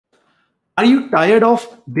Are you tired of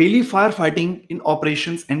daily firefighting in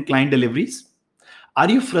operations and client deliveries? Are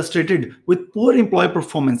you frustrated with poor employee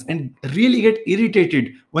performance and really get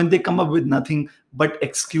irritated when they come up with nothing but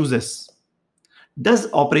excuses?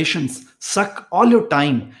 Does operations suck all your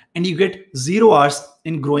time and you get 0 hours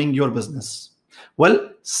in growing your business?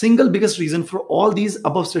 Well, single biggest reason for all these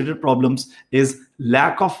above stated problems is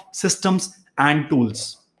lack of systems and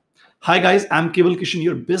tools. Hi guys, I'm Keval Kishan,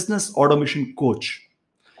 your business automation coach.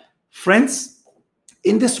 Friends,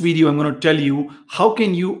 in this video, I'm going to tell you how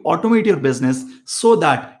can you automate your business so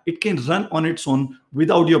that it can run on its own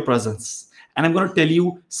without your presence. And I'm going to tell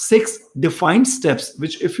you 6 defined steps,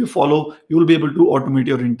 which if you follow, you will be able to automate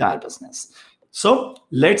your entire business. So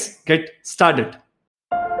let's get started.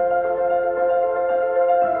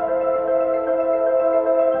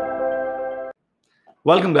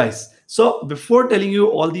 Welcome guys. So before telling you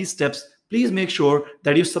all these steps, please make sure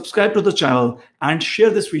that you subscribe to the channel and share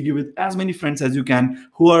this video with as many friends as you can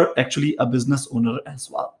who are actually a business owner as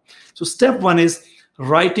well. So step 1 is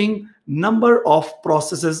writing number of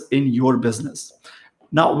processes in your business.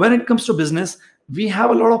 Now, when it comes to business, we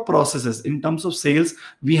have a lot of processes. In terms of sales,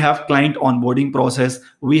 we have client onboarding process,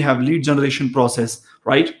 we have lead generation process,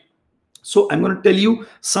 right? So I'm going to tell you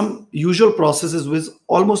some usual processes which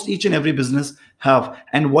almost each and every business have.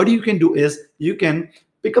 And what you can do is you can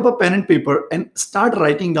pick up a pen and paper and start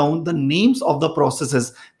writing down the names of the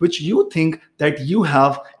processes which you think that you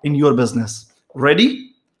have in your business.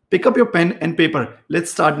 Ready? Pick up your pen and paper.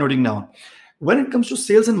 Let's start noting down. When it comes to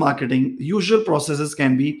sales and marketing, usual processes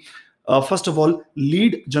can be, first of all,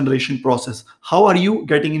 lead generation process. How are you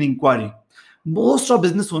getting an inquiry? Most of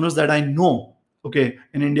business owners that I know, okay,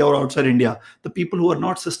 in India or outside India, the people who are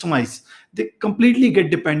not systemized, they completely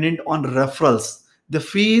get dependent on referrals. They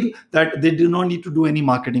feel that they do not need to do any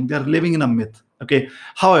marketing. They're living in a myth. Okay.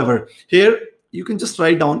 However, here you can just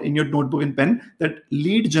write down in your notebook and pen that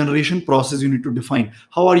lead generation process you need to define.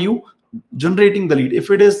 How are you generating the lead? If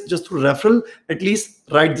it is just through referral, at least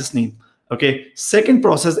write this name. Okay. Second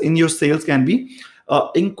process in your sales can be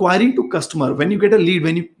inquiry to customer. When you get a lead,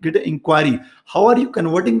 when you get an inquiry, how are you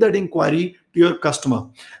converting that inquiry to your customer?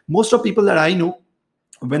 Most of people that I know,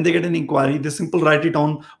 when they get an inquiry, they simply write it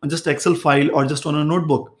down on just Excel file or just on a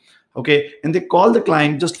notebook. Okay. And they call the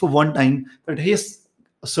client just for one time that, hey,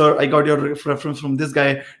 sir, I got your reference from this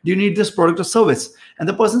guy. Do you need this product or service? And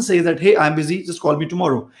the person says that, hey, I'm busy, just call me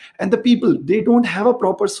tomorrow. And the people, they don't have a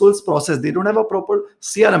proper sales process. They don't have a proper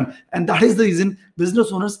CRM. And that is the reason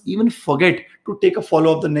business owners even forget to take a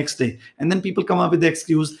follow-up the next day. And then people come up with the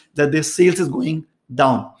excuse that their sales is going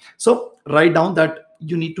down. So write down that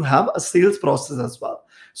you need to have a sales process as well.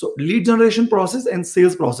 So lead generation process and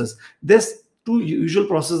sales process. This two usual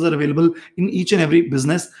processes are available in each and every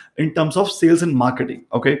business in terms of sales and marketing.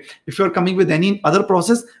 Okay. If you're coming with any other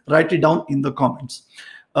process, write it down in the comments.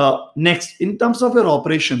 Next, in terms of your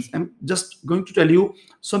operations, I'm just going to tell you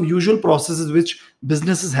some usual processes which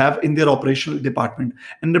businesses have in their operational department.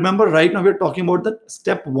 And remember, right now we're talking about the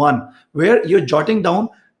step 1, where you're jotting down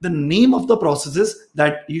the name of the processes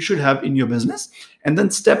that you should have in your business. And then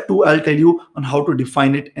step 2, I'll tell you on how to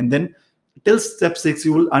define it. And then till step 6,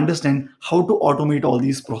 you will understand how to automate all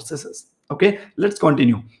these processes. Okay, let's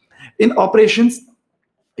continue. In operations,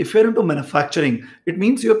 if you're into manufacturing, it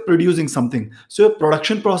means you're producing something. So your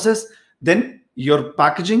production process, then your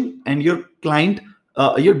packaging and your client,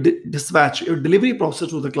 your dispatch, your delivery process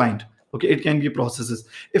to the client. Okay, it can be processes.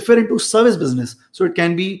 If you're into service business, so it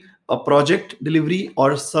can be a project delivery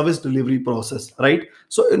or service delivery process, right?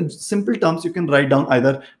 So in simple terms, you can write down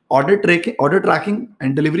either order tracking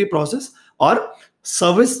and delivery process or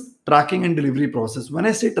service tracking and delivery process. When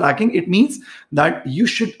I say tracking, it means that you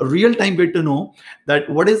should real time get to know that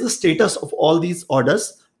what is the status of all these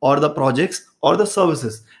orders or the projects or the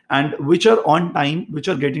services, and which are on time, which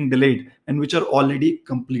are getting delayed, and which are already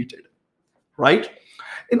completed, right?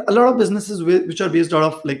 In a lot of businesses which are based out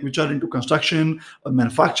of which are into construction or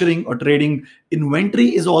manufacturing or trading,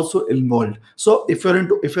 inventory is also involved. So if you're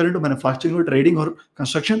into manufacturing or trading or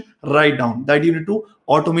construction, write down that you need to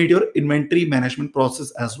automate your inventory management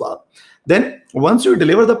process as well. Then once you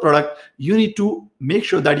deliver the product, you need to make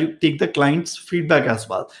sure that you take the client's feedback as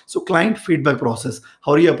well. So client feedback process,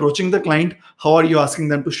 how are you approaching the client? How are you asking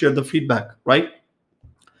them to share the feedback, right?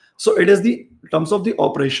 So it is the terms of the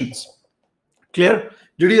operations. Clear?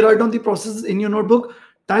 Did you write down the processes in your notebook?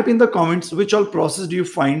 Type in the comments which all process do you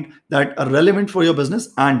find that are relevant for your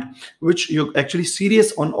business and which you're actually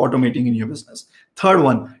serious on automating in your business. Third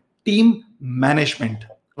one, team management,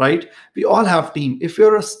 right? We all have team. If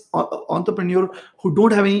you're an entrepreneur who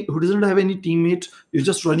doesn't have any teammates, you're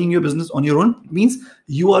just running your business on your own, it means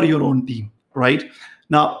you are your own team, right?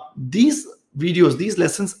 Now, these videos, these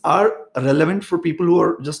lessons are relevant for people who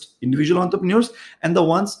are just individual entrepreneurs and the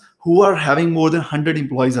ones who are having more than 100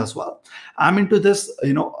 employees as well. I'm into this,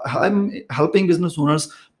 I'm helping business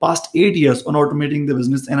owners past 8 years on automating the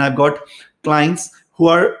business, and I've got clients who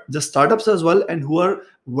are just startups as well and who are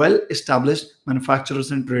well established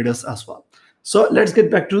manufacturers and traders as well. So let's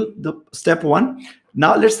get back to the step one.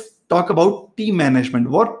 Now let's talk about team management.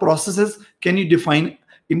 What processes can you define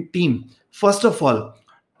in team? First of all,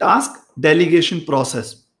 task delegation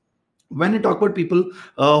process. When I talk about people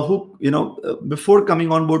who, before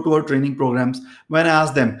coming on board to our training programs, when I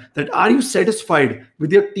ask them that, are you satisfied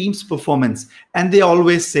with your team's performance? And they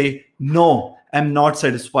always say, no, I'm not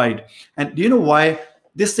satisfied. And do you know why?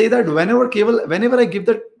 They say that whenever I give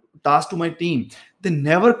the task to my team, they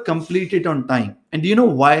never complete it on time. And do you know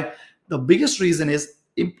why? The biggest reason is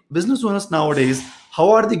business owners nowadays, how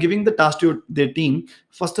are they giving the task to their team?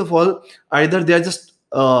 First of all, either they are just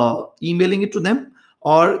emailing it to them,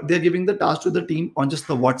 or they're giving the task to the team on just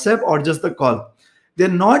the WhatsApp or just the call. They're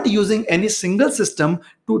not using any single system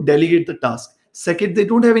to delegate the task. Second, they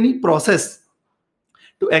don't have any process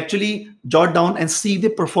to actually jot down and see the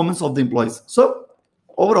performance of the employees. So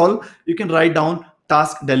overall, you can write down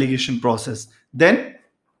task delegation process. Then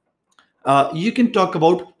you can talk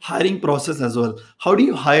about hiring process as well. How do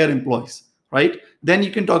you hire employees, right? Then you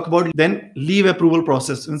can talk about then leave approval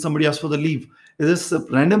process. When somebody asks for the leave, is this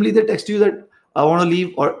randomly they text you that I want to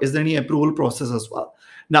leave, or is there any approval process as well?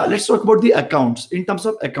 Now let's talk about the accounts. In terms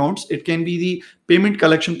of accounts, it can be the payment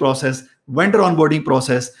collection process, vendor onboarding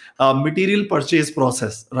process, material purchase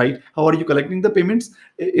process, right? How are you collecting the payments?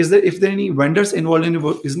 If there are any vendors involved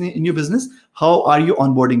in your business, how are you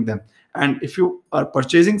onboarding them? And if you are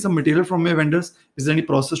purchasing some material from your vendors, is there any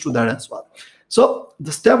process to that as well? So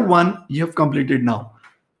the step one you have completed now.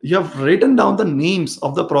 You have written down the names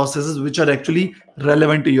of the processes which are actually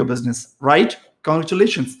relevant to your business, right?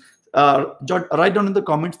 Congratulations. Write down in the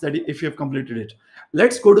comments that if you have completed it.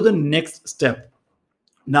 Let's go to the next step.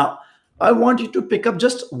 Now, I want you to pick up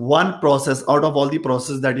just one process out of all the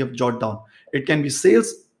processes that you have jotted down. It can be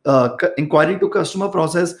sales inquiry to customer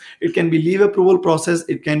process. It can be leave approval process.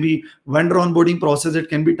 It can be vendor onboarding process. It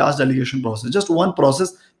can be task delegation process. Just one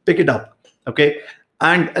process, pick it up. Okay.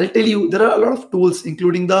 And I'll tell you, there are a lot of tools,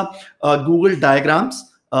 including the Google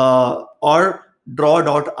Diagrams or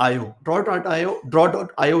Draw.io.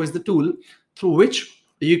 Draw.io is the tool through which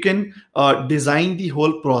you can design the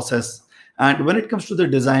whole process. And when it comes to the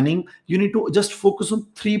designing, you need to just focus on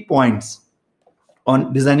 3 points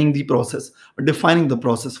on designing the process or defining the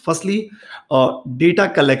process. Firstly, data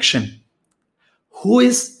collection. Who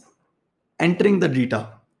is entering the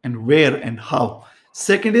data and where and how?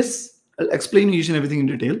 Second is, I'll explain each and everything in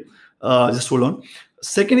detail. Just hold on.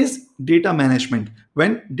 Second is data management.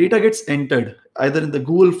 When data gets entered, either in the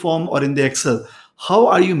Google form or in the Excel, how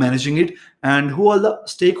are you managing it? And who are the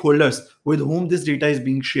stakeholders with whom this data is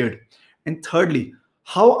being shared? And thirdly,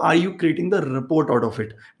 how are you creating the report out of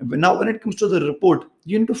it? Now, when it comes to the report,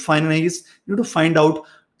 you need to find out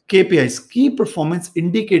KPIs, key performance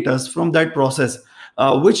indicators from that process,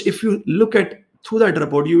 which if you look at through that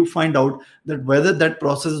report, you find out that whether that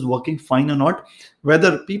process is working fine or not,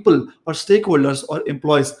 whether people or stakeholders or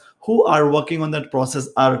employees who are working on that process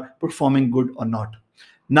are performing good or not.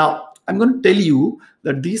 Now, I'm going to tell you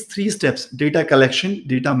that these 3 steps, data collection,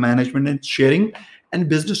 data management and sharing, and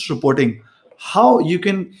business reporting, how you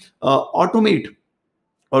can automate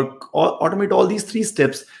all these 3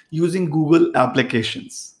 steps using Google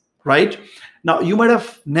applications, right? Now, you might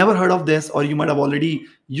have never heard of this, or you might have already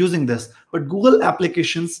using this, but Google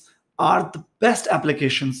applications are the best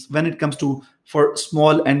applications when it comes to for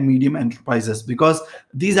small and medium enterprises, because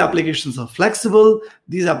these applications are flexible,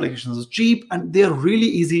 these applications are cheap, and they're really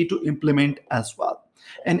easy to implement as well.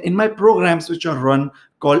 And in my programs, which are run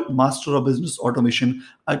called Master of Business Automation,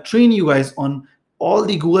 I train you guys on all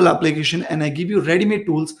the Google application, and I give you ready-made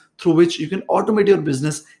tools through which you can automate your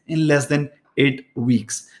business in less than 8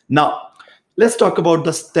 weeks. Now, let's talk about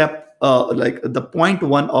the step, like the point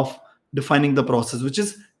 1 of defining the process, which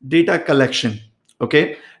is data collection.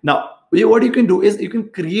 Okay. Now, what you can do is you can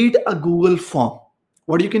create a Google form.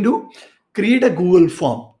 What you can do? Create a Google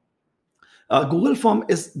form. Google form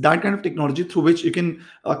is that kind of technology through which you can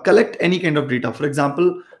collect any kind of data. For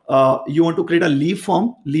example, you want to create a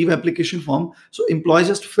leave application form. So employees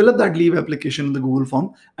just fill up that leave application in the Google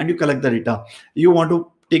form and you collect the data. You want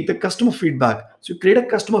to take the customer feedback. So you create a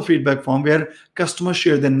customer feedback form where customers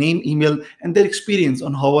share their name, email, and their experience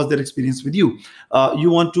on how was their experience with you. You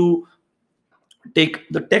want to take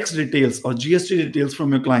the tax details or GST details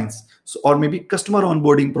from your clients. So, or maybe customer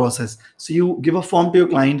onboarding process. So you give a form to your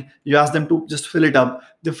client, you ask them to just fill it up.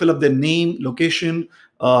 They fill up their name, location,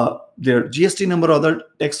 their GST number, other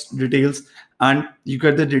tax details, and you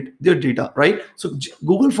get their data, right? So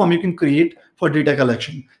Google form you can create for data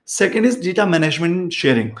collection. Second is data management and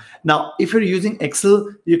sharing. Now, if you're using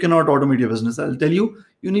Excel, you cannot automate your business. I'll tell you,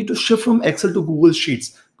 you need to shift from Excel to Google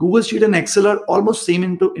Sheets. Google Sheet and Excel are almost same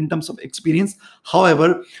in terms of experience.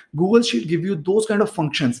 However, Google Sheet give you those kind of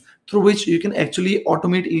functions through which you can actually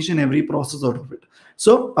automate each and every process out of it.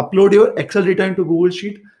 So upload your Excel data into Google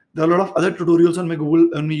Sheet. There are a lot of other tutorials on my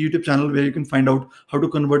YouTube channel where you can find out how to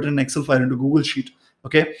convert an Excel file into Google Sheet.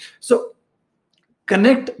 Okay, so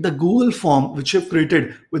connect the Google form which you've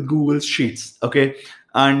created with Google Sheets. Okay,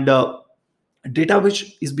 and data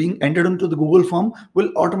which is being entered into the Google form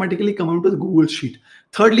will automatically come into the Google Sheet.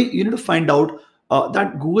 Thirdly, you need to find out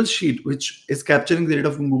that Google Sheet, which is capturing the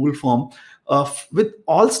data from Google form, with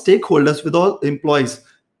all stakeholders, with all employees,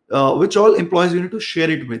 which all employees you need to share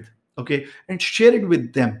it with. Okay, and share it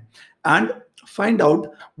with them, and find out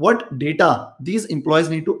what data these employees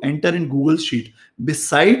need to enter in Google Sheet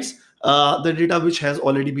besides the data which has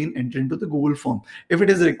already been entered into the Google form, if it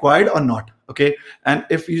is required or not. Okay, and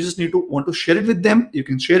if you just need to want to share it with them, you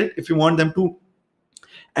can share it. If you want them to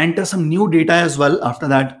enter some new data as well after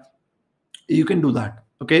that, you can do that.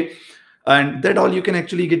 Okay, and that all you can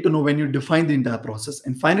actually get to know when you define the entire process.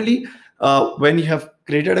 And finally, when you have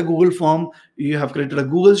created a Google form, you have created a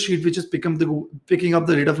Google Sheet which is picking up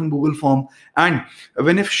the data from Google form, and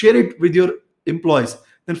when you share it with your employees,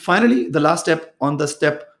 then finally the last step on the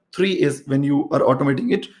step 3 is, when you are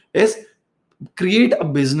automating it, is create a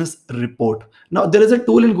business report. Now, there is a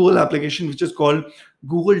tool in Google application which is called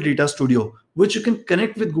Google Data Studio, which you can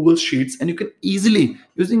connect with Google Sheets, and you can easily,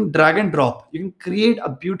 using drag and drop, you can create a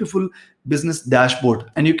beautiful business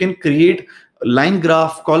dashboard, and you can create a line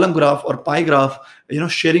graph, column graph, or pie graph,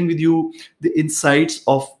 sharing with you the insights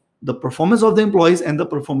of the performance of the employees and the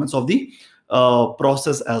performance of the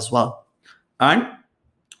process as well. And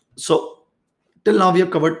so till now we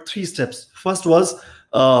have covered 3 steps. First was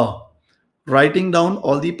writing down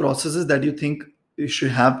all the processes that you think you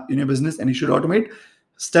should have in your business and you should automate.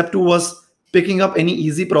 Step 2 was picking up any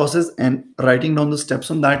easy process and writing down the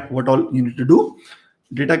steps on that, what all you need to do.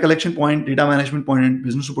 Data collection point, data management point, and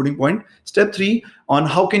business reporting point. Step 3 on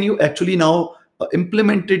how can you actually now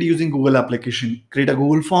implement it using Google application. Create a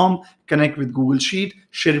Google form, connect with Google Sheet,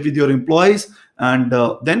 share it with your employees, and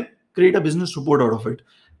then create a business report out of it.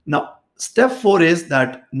 Now, step 4 is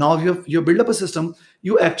that now you build up a system.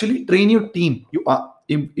 You actually train your team. You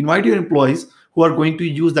invite your employees who are going to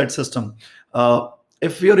use that system.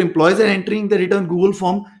 If your employees are entering the data on Google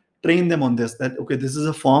form, train them on this, that okay, this is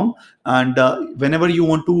a form, and whenever you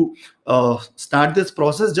want to start this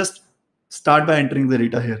process, just start by entering the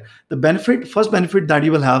data here. The first benefit that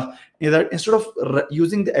you will have is that instead of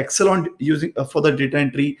using the Excel on using for the data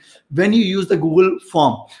entry, when you use the Google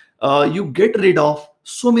form, you get rid of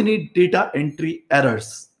so many data entry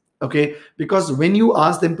errors. Okay, because when you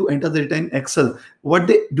ask them to enter the data in Excel, what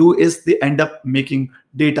they do is they end up making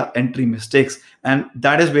data entry mistakes, and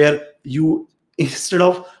that is where you, instead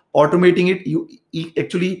of automating it, you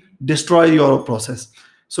actually destroy your process.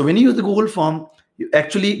 So when you use the Google form, you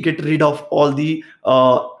actually get rid of all the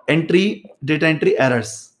data entry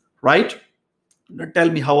errors, right? Now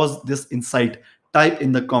tell me, how was this insight? Type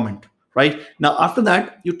in the comment. Right now, after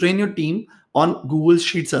that, you train your team on Google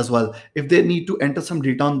Sheets as well. If they need to enter some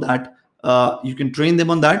data on that, you can train them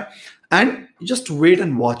on that, and just wait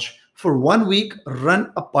and watch for 1 week.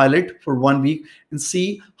 Run a pilot for 1 week and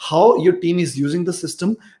see how your team is using the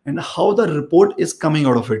system and how the report is coming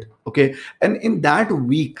out of it. Okay, and in that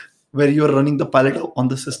week where you are running the pilot on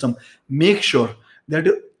the system, make sure that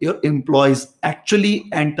your employees actually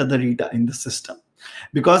enter the data in the system,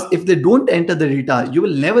 because if they don't enter the data, you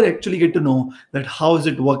will never actually get to know that how is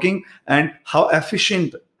it working and how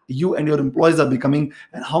efficient you and your employees are becoming,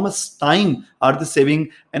 and how much time are they saving,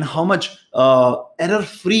 and how much error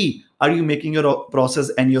free are you making your process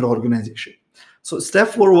and your organization. So step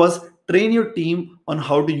 4 was train your team on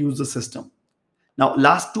how to use the system. Now,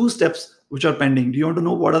 last 2 steps which are pending. Do you want to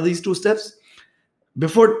know what are these 2 steps?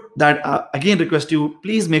 Before that, again request you,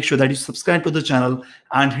 please make sure that you subscribe to the channel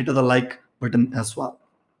and hit the like button as well.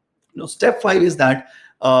 Now, step 5 is that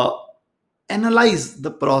analyze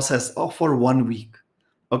the process for 1 week.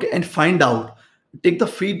 Okay, and find out, take the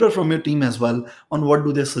feedback from your team as well on what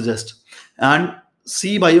do they suggest, and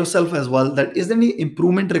see by yourself as well that is there any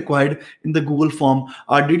improvement required in the Google form,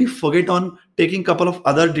 or did you forget on taking a couple of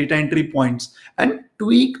other data entry points, and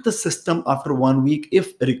tweak the system after 1 week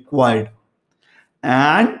if required.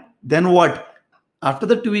 And then what? After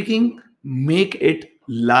the tweaking, make it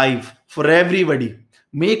live for everybody.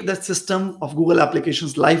 Make the system of Google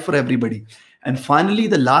applications live for everybody. And finally,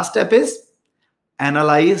 the last step is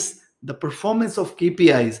analyze the performance of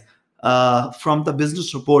KPIs from the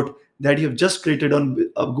business report that you have just created on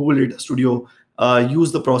Google Data Studio.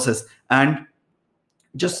 Use the process and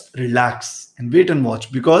just relax and wait and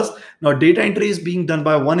watch, because now data entry is being done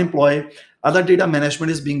by one employee, other data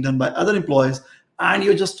management is being done by other employees, and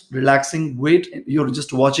you're just relaxing, wait, you're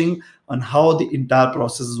just watching on how the entire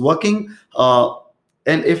process is working.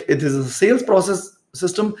 And if it is a sales process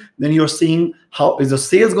system, then you're seeing how is the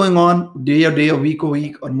sales going on day or day or week or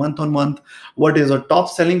week or month on month. What is a top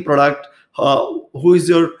selling product? Who is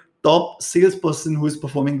your top salesperson who is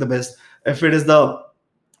performing the best? If it is the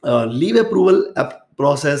leave approval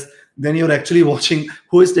process, then you're actually watching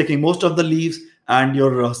who is taking most of the leaves, and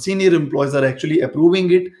your senior employees are actually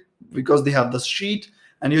approving it because they have the sheet,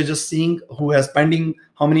 and you're just seeing who has pending,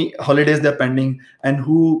 how many holidays they're pending, and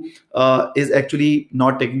who is actually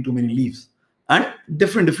not taking too many leaves, and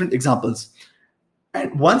different examples.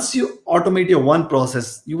 And once you automate your one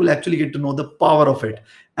process, you will actually get to know the power of it.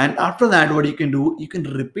 And after that, what you can do, you can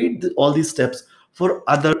repeat all these steps for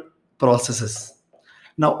other processes.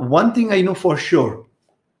 Now, one thing I know for sure,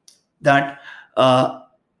 that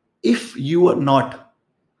if you are not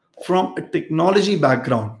from a technology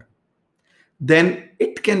background, then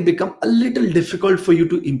it can become a little difficult for you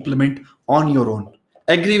to implement on your own.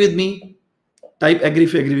 Agree with me? Type agree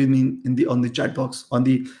if you agree with me in the on the chat box, on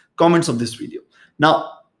the comments of this video.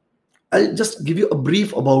 Now, I'll just give you a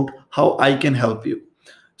brief about how I can help you.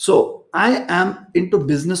 So I am into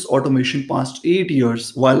business automation past 8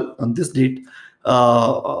 years while on this date,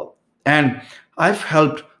 and I've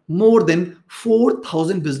helped more than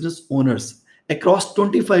 4,000 business owners across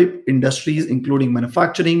 25 industries, including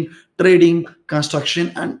manufacturing, trading,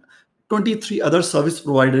 construction, and 23 other service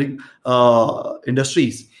providing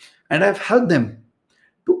industries. And I've helped them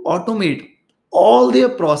to automate all their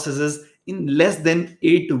processes in less than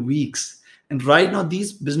 8 weeks. And right now,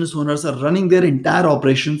 these business owners are running their entire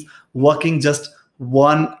operations working just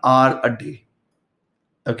 1 hour a day.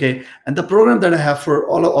 Okay. And the program that I have for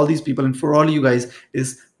all these people and for all you guys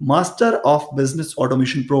is Master of Business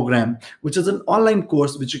Automation Program, which is an online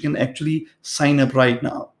course which you can actually sign up right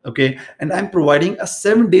now. Okay. And I'm providing a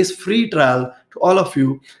 7 days free trial to all of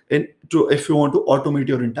you if you want to automate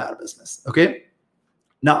your entire business. Okay.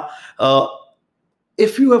 Now,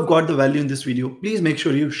 if you have got the value in this video, please make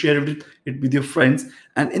sure you share it with your friends.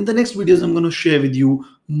 And in the next videos, I'm going to share with you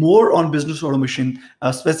more on business automation,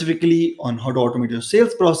 specifically on how to automate your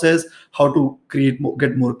sales process, how to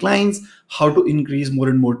get more clients, how to increase more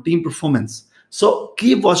and more team performance. So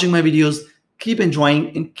keep watching my videos, keep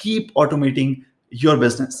enjoying, and keep automating your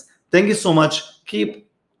business. Thank you so much. Keep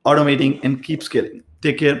automating and keep scaling.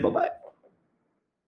 Take care. Bye-bye.